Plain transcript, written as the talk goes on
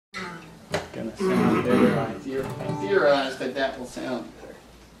to sound better. I theorize that that will sound better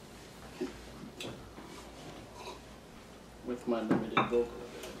with my limited vocal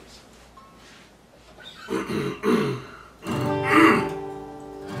abilities.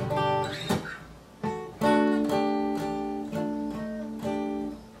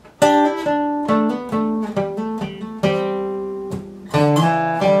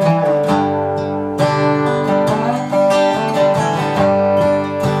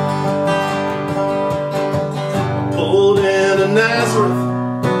 Nazareth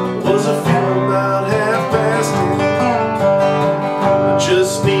was a feeling about 10:30. I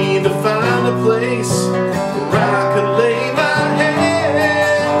just need to find a place where I could lay my head.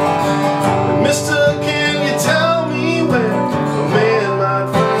 And mister, can you tell me where a man might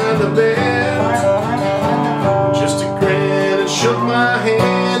find a bed? Just a grin and shook my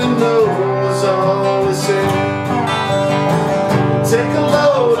hand, and no was all he said. Take a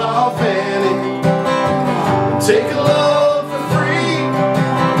load off Annie, take a load.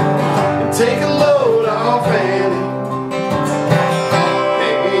 Take a load off Annie,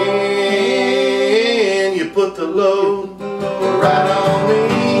 and you put the load right on me.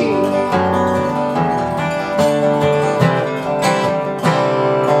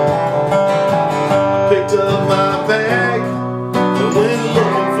 Picked up my bag and went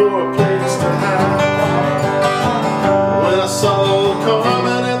looking for a place to hide. When I saw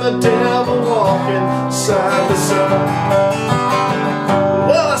Carmen and the devil walking side by side,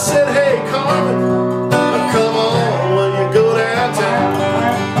 well, I said, hey Carmen, come on, will you go downtown?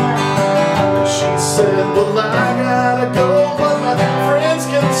 And she said, well, I gotta go, but my friends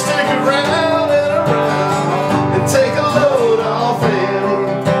can stick around and around. And take a load off Annie,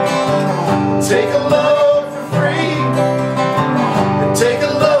 take a load for free, and take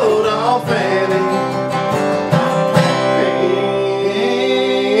a load off Annie,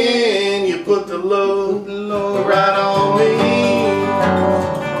 and you put the load right on me.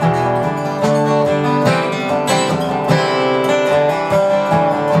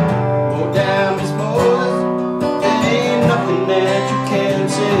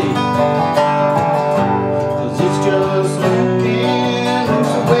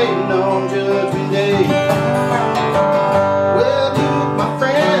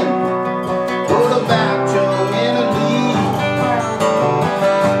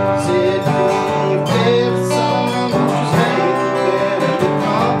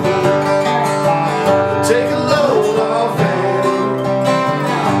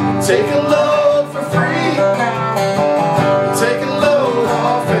 Take a load for free, take a load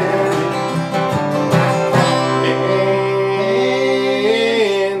off Annie,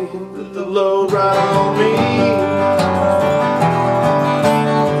 and put the load right on me.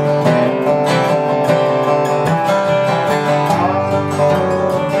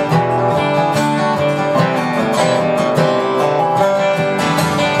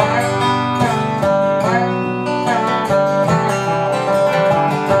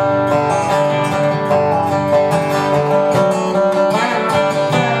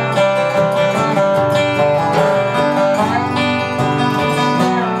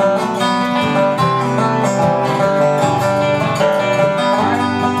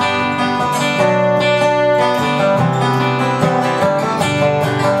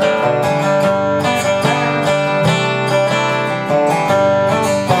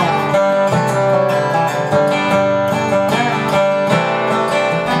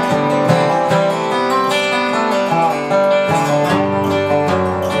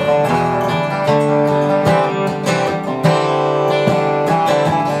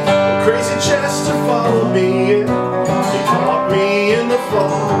 Chester followed me in, he caught me in the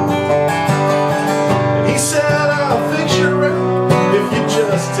fall, and he said, I'll fix you right if you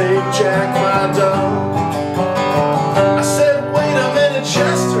just take Jack, my dog. I said, wait a minute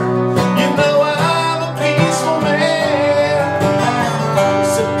Chester, you know I'm a peaceful man. He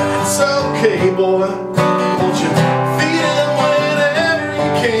said, that's okay boy, won't you feed him whenever you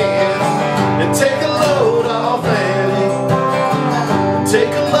can, and take a load off Annie,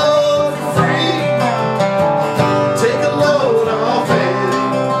 take a load.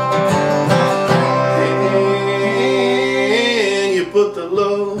 Put the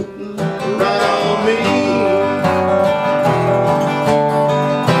load right on me.